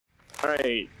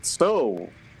Alright, so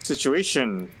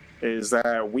situation is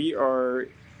that we are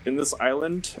in this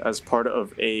island as part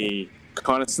of a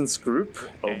reconnaissance group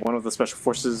of one of the special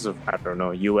forces of, I don't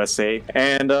know, USA.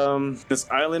 And this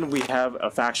island, we have a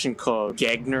faction called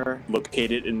Gagner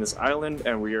located in this island,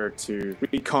 and we are to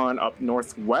recon up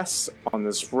northwest on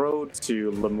this road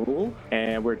to Lemul,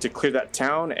 and we're to clear that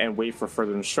town and wait for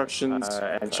further instructions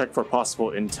and check for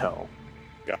possible intel.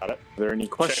 Got it. Are there any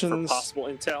questions? Check for possible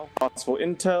intel? Possible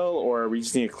intel, or we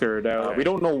just need to clear it out. Okay. We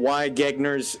don't know why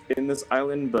Gagner's in this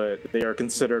island, but they are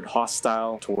considered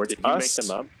hostile towards Did you us. make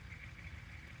them up?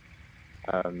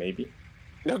 Maybe.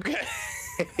 Okay.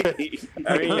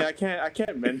 I mean, I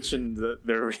can't mention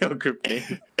their real group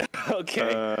name.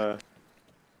 Okay.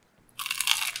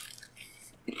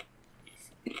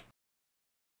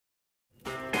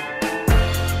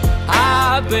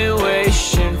 I've been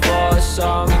wishing for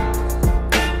some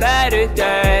better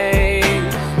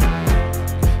days.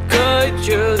 Could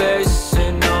you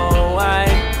listen? No way.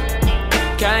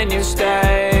 Can you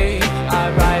stay?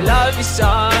 I write love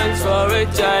songs for a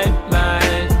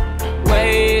Deadman,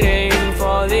 waiting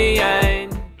for the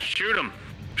end. Shoot them.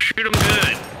 Shoot them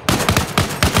good.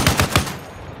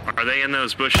 Are they in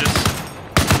those bushes?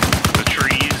 The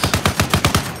trees?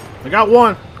 I got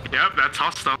one. Yep, that's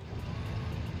hostile.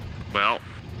 Well,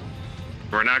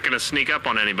 we're not gonna sneak up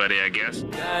on anybody, I guess.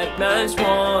 Deadman's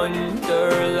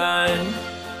Wonderland.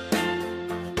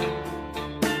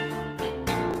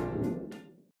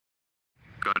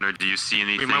 Gunner, do you see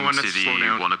anything might want to to slow the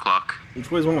down. 1 o'clock? Which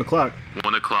way is 1 o'clock?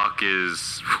 1 o'clock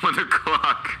is 1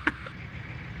 o'clock.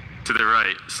 To the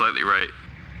right, slightly right.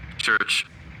 Church.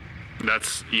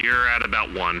 You're at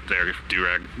about 1 there,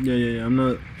 Durag. Yeah. I'm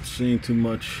not seeing too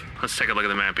much. Let's take a look at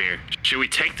the map here. Should we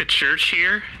take the church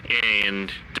here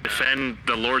and defend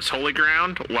the Lord's holy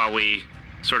ground while we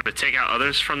sort of take out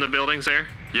others from the buildings there?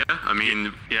 Yeah, I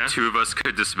mean, Yeah. 2 of us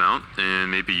could dismount,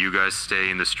 and maybe you guys stay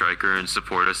in the Stryker and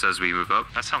support us as we move up.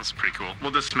 That sounds pretty cool.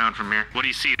 We'll dismount from here. What do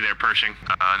you see there, Pershing?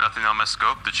 Nothing on my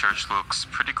scope. The church looks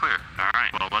pretty clear. All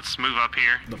right, well, let's move up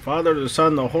here. The Father, the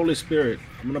Son, the Holy Spirit.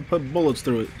 I'm gonna put bullets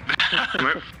through it.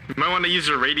 You might want to use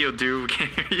your radio, dude. We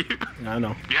can't hear you. I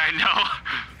know. Yeah, I know.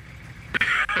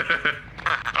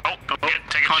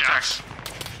 Take Contacts.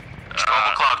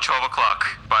 12 o'clock, 12 o'clock.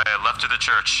 By left of the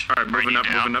church. All right, moving up,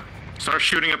 moving up. Start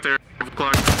shooting up there. 12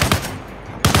 o'clock.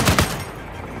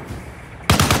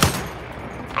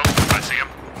 Oh, I see him.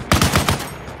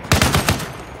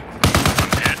 I'm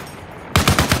dead.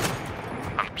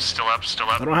 I'm still up, still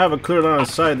up. I don't have a clear line of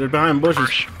sight. They're behind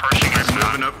bushes. Pershing is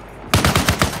Moving up.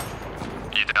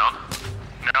 You down?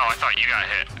 No, I thought you got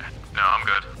hit. No, I'm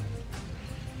good.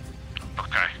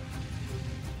 Okay.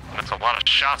 That's a lot of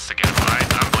shots to get him.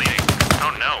 I'm bleeding.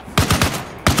 Oh no.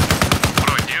 What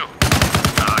do I do?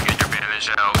 Get your bandage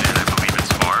out, and I believe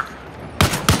it's far.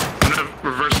 I'm gonna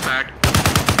reverse back.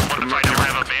 What if I don't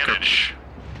have a bandage?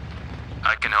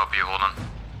 I can help you, hold on.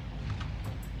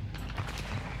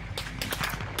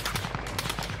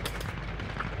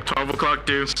 – 12 o'clock,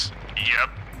 dudes. Yep.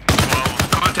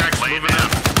 12. Contacts Lay it moving down.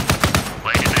 up.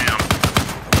 Lay it down.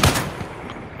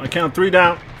 I count 3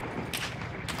 down.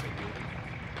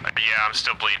 Yeah, I'm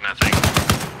still bleeding, I think.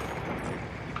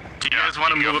 Do you guys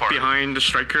want to move up behind the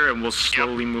Stryker and we'll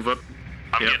slowly move up?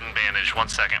 I'm getting bandaged. 1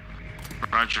 second.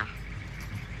 Roger.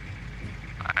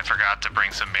 I forgot to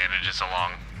bring some bandages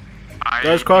along.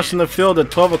 Guys crossing the field at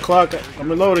 12 o'clock. I'm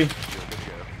reloading.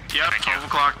 Yep, 12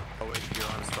 o'clock.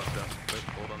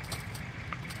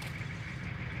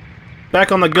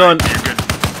 Back on the gun. You're good.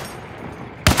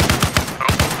 Oh,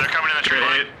 they're coming in the tree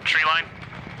line. Tree line.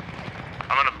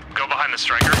 I'm gonna go behind the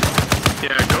Stryker.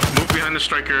 Yeah, go move behind the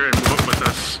Stryker and move up with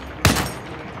us.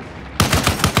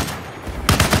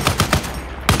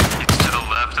 It's to the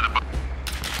left of the book.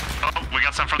 Oh, we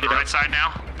got some from the right side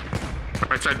now.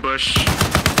 Right side bush.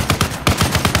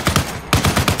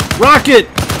 Rocket!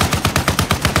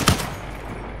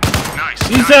 Nice.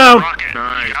 He's nice. down. Rocket.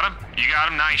 Nice. You got him? You got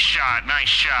him? Nice shot. Nice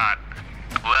shot.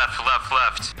 Left.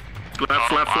 Left.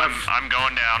 I'm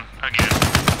going down again.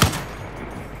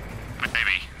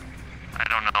 Maybe. I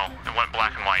don't know. It went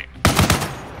black and white.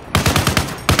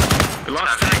 We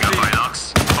lost Tapping up taxi.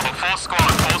 Inox. Oh, full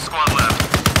squad left.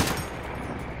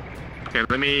 Okay,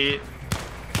 let me...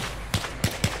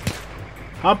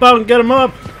 Hop out and get him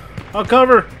up. I'll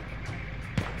cover.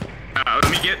 let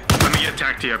me get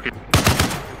Tacti up here.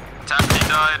 Tappity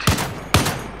died.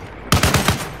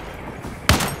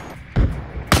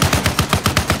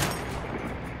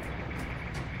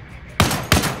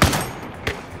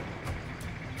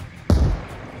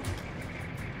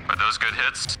 Are those good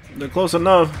hits? They're close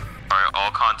enough. Alright,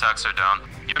 all contacts are down.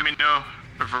 Let me know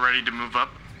if we're ready to move up.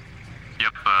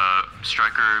 Yep,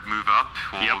 Stryker, move up.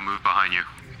 We'll move behind you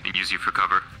and use you for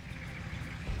cover.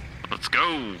 Let's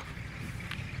go.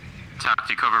 Tact,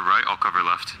 you cover right, I'll cover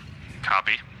left.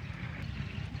 Copy.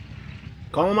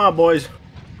 Call them out, boys.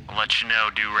 I'll let you know,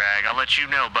 Do-Rag. I'll let you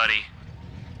know, buddy.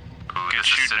 Ooh, Good this is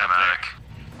shooting up cinematic.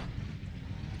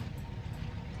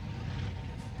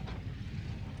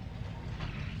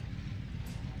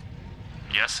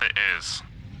 Yes, it is.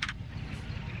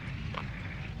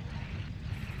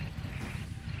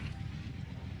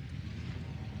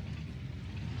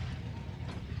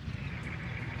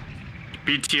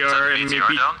 BTR Is and that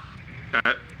BTR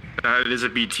down? that is a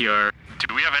BTR.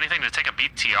 Do we have anything to take a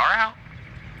BTR out?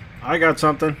 I got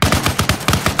something.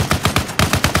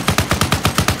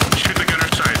 Shoot the gunner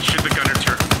side. Shoot the gunner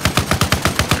turret.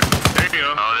 There you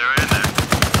go. Oh, they're in there.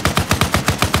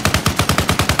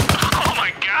 Oh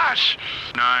my gosh!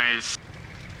 Nice.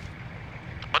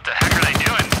 What the heck are they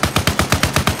doing?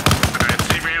 Alright,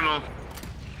 save your ammo.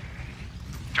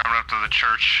 Coming up to the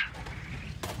church.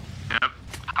 Yep.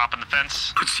 Hop in the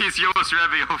fence. Jeez, you almost ran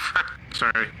me over.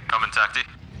 Sorry. Coming, Tacti.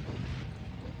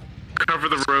 Cover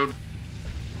the road.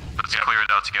 Let's clear it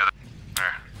out together.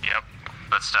 There. Yep.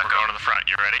 Let's stack We're going to up. the front.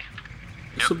 You ready?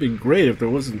 This would be great if there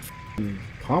wasn't f***ing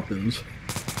Poppins.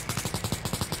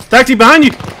 Taxi behind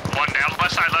you! One down.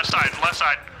 Left side, left side, left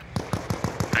side.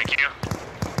 Thank you.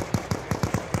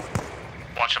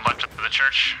 Watch him left of the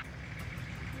church.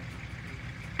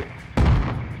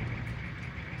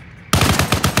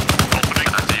 Opening.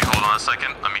 Tacti, hold on a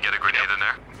second. Let me get a grenade in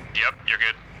there. Yep, you're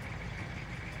good.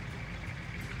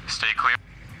 Stay clear.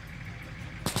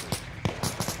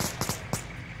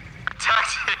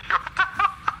 Taxi! What the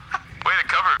hell? Way to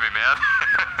cover me, man.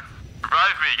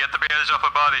 Revive me. Get the bandage off my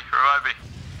body. Revive me.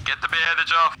 Get the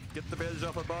bandage off. Get the bandage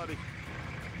off my body.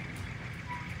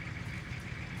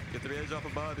 Get the bandage off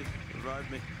my body.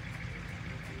 Revive me.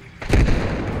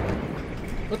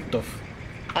 What the f...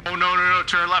 Oh no no no!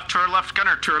 To our left,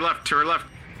 gunner. To our left.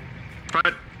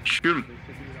 Front. Shoot him.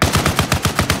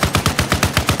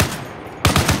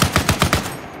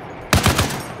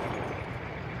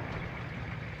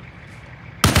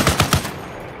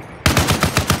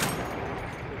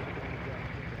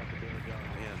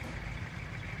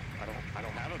 I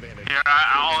don't have a bandage. Yeah,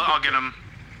 I'll get him.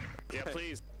 Yeah,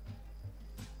 please.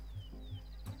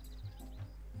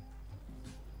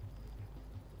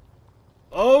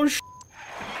 Oh sh...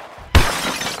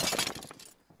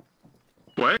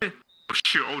 What? Oh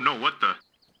shoot! Oh no! What the?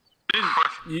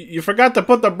 You forgot to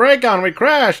put the brake on, we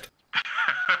crashed!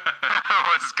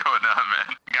 What's going on,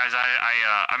 man? Guys,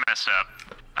 I messed up.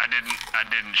 I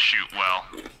didn't shoot well.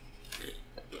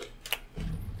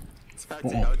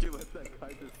 Taxi, how'd you let that guy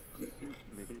just shoot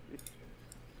me?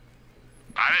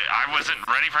 I wasn't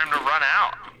ready for him to run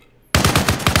out.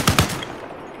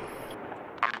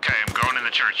 Okay, I'm going in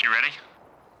the church. You ready?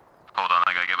 Hold on,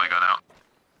 I gotta get my gun out.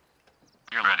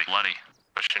 You're ready. Bloody.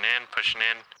 Pushing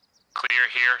in. Clear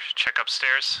here. Check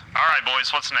upstairs. All right,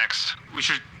 boys. What's next? We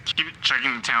should keep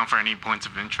checking the town for any points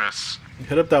of interest.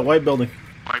 Hit up that white building.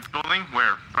 White building?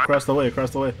 Where? Across the way.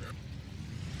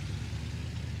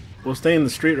 We'll stay in the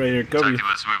street right here, cover you. Tacti,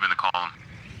 let's move in the column.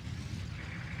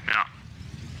 Yeah.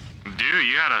 Dude,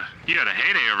 you had a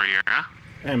heyday over here, huh?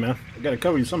 Hey man, I gotta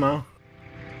cover you somehow.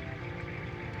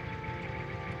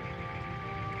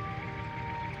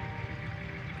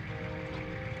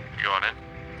 You going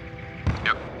in?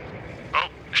 Yep. Oh,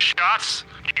 shots!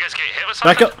 You guys get hit with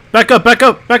something?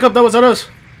 Back up, that was on us!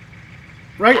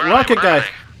 Right, Where are rocket they? Where are guy.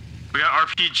 they? We got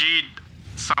RPG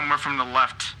somewhere from the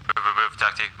left. Move,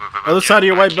 Tacti. Move. Other side of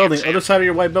your I white can't building, see other him. side of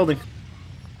your white building.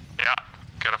 Yeah,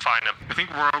 gotta find him. I think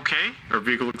we're okay. Our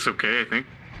vehicle looks okay, I think.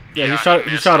 Yeah, Yeah, he shot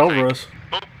missed, over I think. us.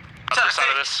 Oh, other side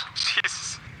of this.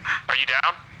 Jesus. Are you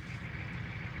down?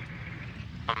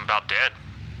 I'm about dead.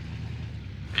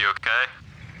 You okay?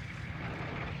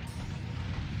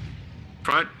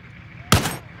 Front.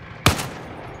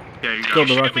 Yeah, you Killed got the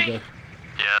shoot rocket me? guy.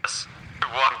 Yes.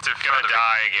 Walked in front Gonna of me.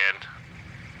 die again.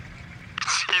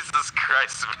 Jesus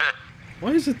Christ, man.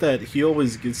 Why is it that he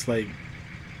always gets like...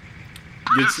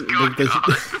 What's going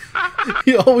on?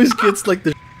 he always gets like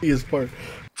the shittiest part.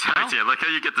 Tacti, I like how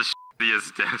you get the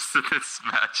shittiest deaths in this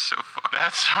match so far.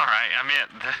 That's alright. I mean,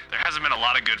 there hasn't been a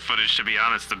lot of good footage, to be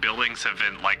honest. The buildings have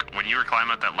been, like, when you were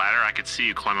climbing up that ladder, I could see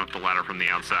you climb up the ladder from the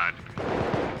outside.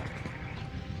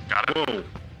 Got it. Whoa.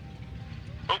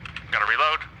 Oh, gotta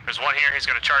reload. There's one here. He's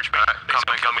gonna charge me. Alright, Please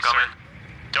don't kill me, coming. sir.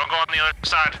 Don't go on the other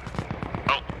side.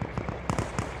 Oh.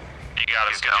 You got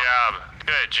him. He's Good down. job.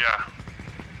 Good job.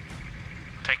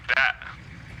 Take that,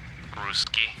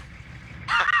 Ruski.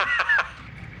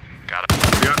 Got it.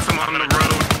 We got some on the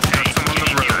road. Hey, can you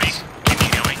heal me? Can you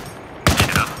heal me?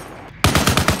 Yeah.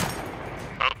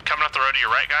 road to your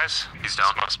right, guys. He's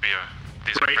down. This must be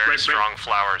these are very strong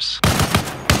flowers.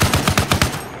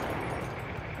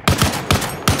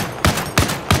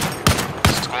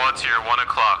 Squad tier 1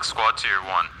 o'clock. Squad tier 1.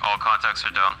 All contacts are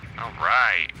down. All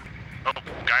right. Oh,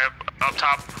 guy up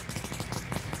top.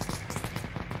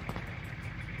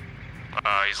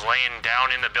 He's laying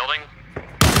down in the building.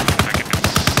 I can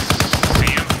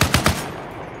see him.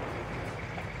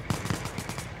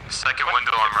 Second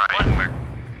window on right.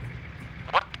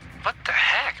 What the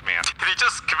heck, man? Did he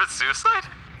just commit suicide?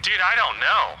 Dude, I don't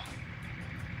know.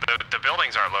 The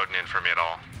buildings aren't loading in for me at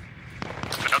all.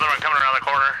 Another one coming around the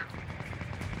corner.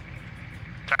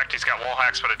 In fact, he's got wall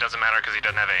hacks, but it doesn't matter because he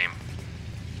doesn't have aim.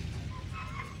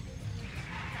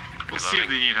 Let's see if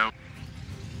they need help.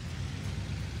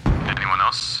 Anyone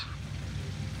else?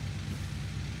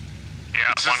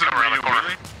 Yeah, one coming around the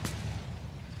corner.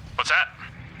 What's that?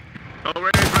 Oh,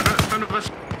 right in front of us.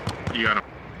 You got him.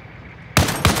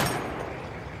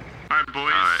 Alright,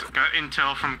 boys. Got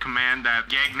intel from command that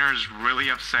Gagner's really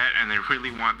upset and they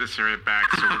really want this area back,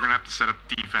 so we're gonna have to set up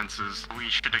defenses. We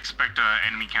should expect an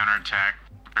enemy counterattack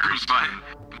very soon.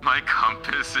 My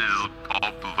compass is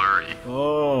all blurry.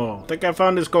 Oh, I think I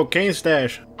found this cocaine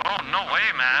stash. Oh, no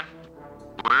way, man.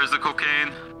 Where's the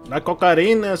cocaine? La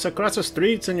cocaína is across the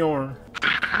street, senor.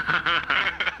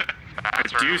 I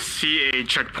do see a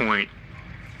checkpoint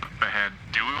up ahead.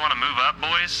 Do we want to move up,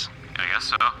 boys? I guess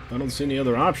so. I don't see any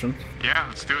other option. Yeah,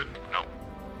 let's do it. Nope.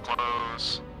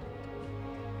 Close.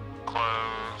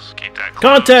 Close. Keep that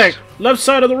closed. Contact! Left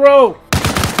side of the road!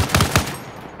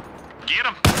 Get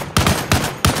him!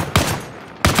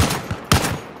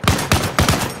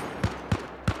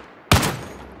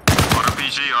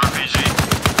 RPG.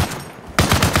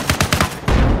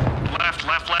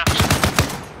 Left.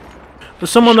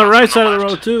 There's someone on the right side of the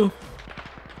road, too.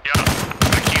 Yeah,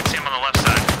 I can't see him on the left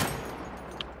side.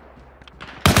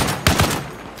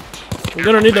 We're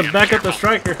gonna need to back up the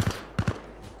Stryker.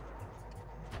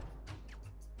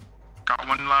 Got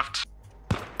one left.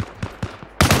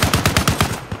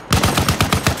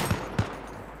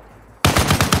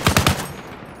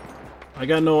 I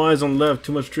got no eyes on left,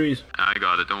 too much trees. I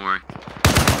got it, don't worry.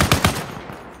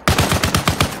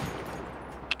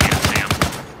 Can't see him.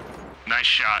 Nice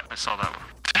shot. I saw that one.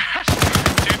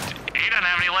 Dude, he doesn't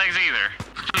have any legs either.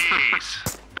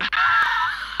 Jeez.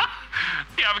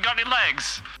 You haven't got any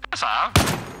legs. That's all.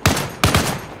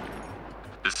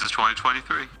 This is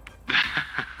 2023.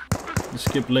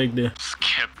 Skip leg there.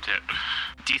 Skipped it.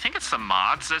 Do you think it's the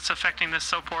mods that's affecting this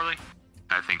so poorly?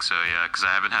 I think so, yeah, because I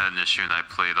haven't had an issue and I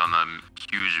played on a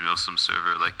huge Milsim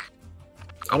server like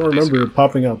I don't remember it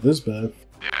popping out this bad.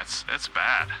 Yeah, it's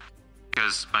bad.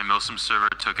 Because my Milsim server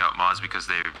took out mods because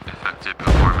they affected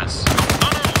performance. Oh!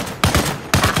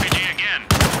 RPG again.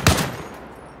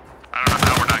 I don't know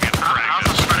how we're not getting fragged. How's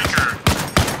the Stryker?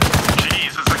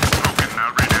 Jeez, it's like smoking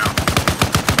out right now.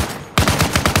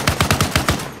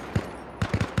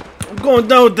 I'm going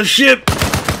down with the ship!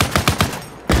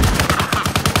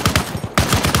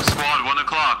 Squad, 1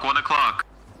 o'clock, 1 o'clock.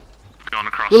 Going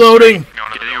across. Reloading!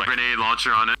 Going to the Getting a building. grenade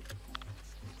launcher on it.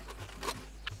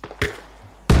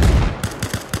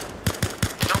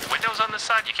 No windows on this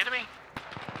side? You kidding me?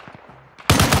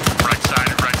 Right side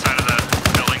of the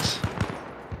buildings.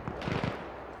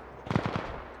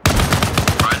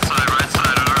 Right side of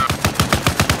the road.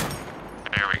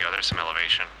 There we go. There's some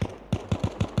elevation.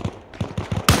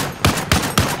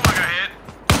 Oh, I got hit.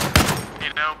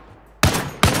 You know.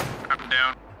 I'm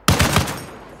down.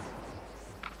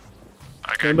 I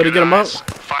got Anybody good get 'em up? eyes.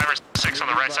 5 or 6 on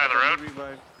the right side of the road.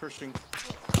 Pushing.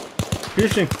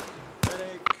 Piercing.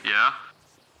 Yeah?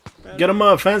 Get him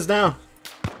up, fence down.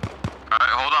 Alright,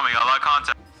 hold on, we got a lot of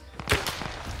contact.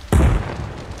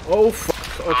 Oh,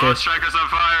 fuck. Okay. Oh, Stryker's on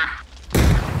fire.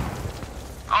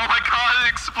 Oh my god, it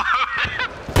exploded!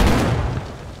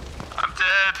 I'm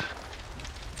dead.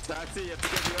 Taxi, you have to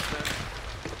get me up there.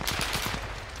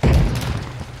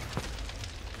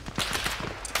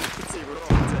 See, we're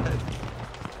all dead.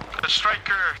 The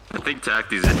Stryker. I think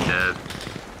Tacti's is dead.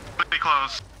 Pretty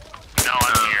close. No,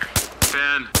 I'm here.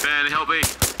 Fan, help me.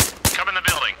 Come in the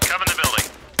building. Come in the building.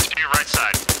 To your right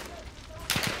side.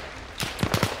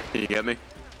 Can you get me?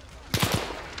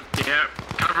 Yeah.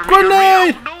 Cover me.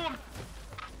 Grenade! Oh, no.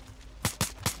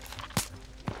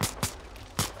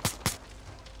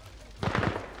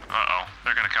 Uh-oh.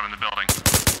 They're gonna come in the building.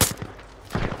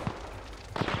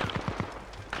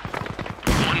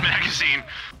 One magazine.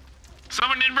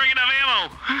 Someone didn't bring enough ammo.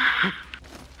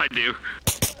 I do.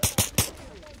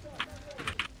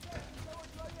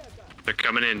 They're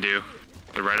coming in, dude.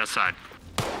 They're right outside.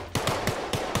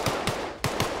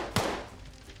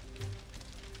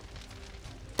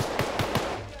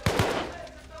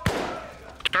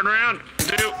 Turn around.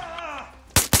 Dude. Oh!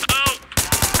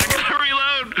 I gotta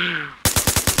reload!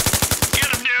 Get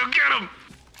him, dude! Get him!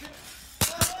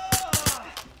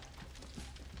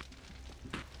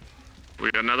 We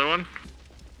got another one?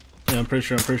 Yeah, I'm pretty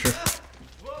sure.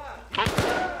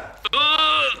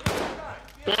 Oh.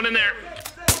 One in there.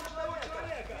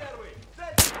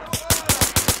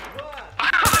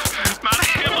 I'm out of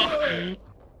ammo.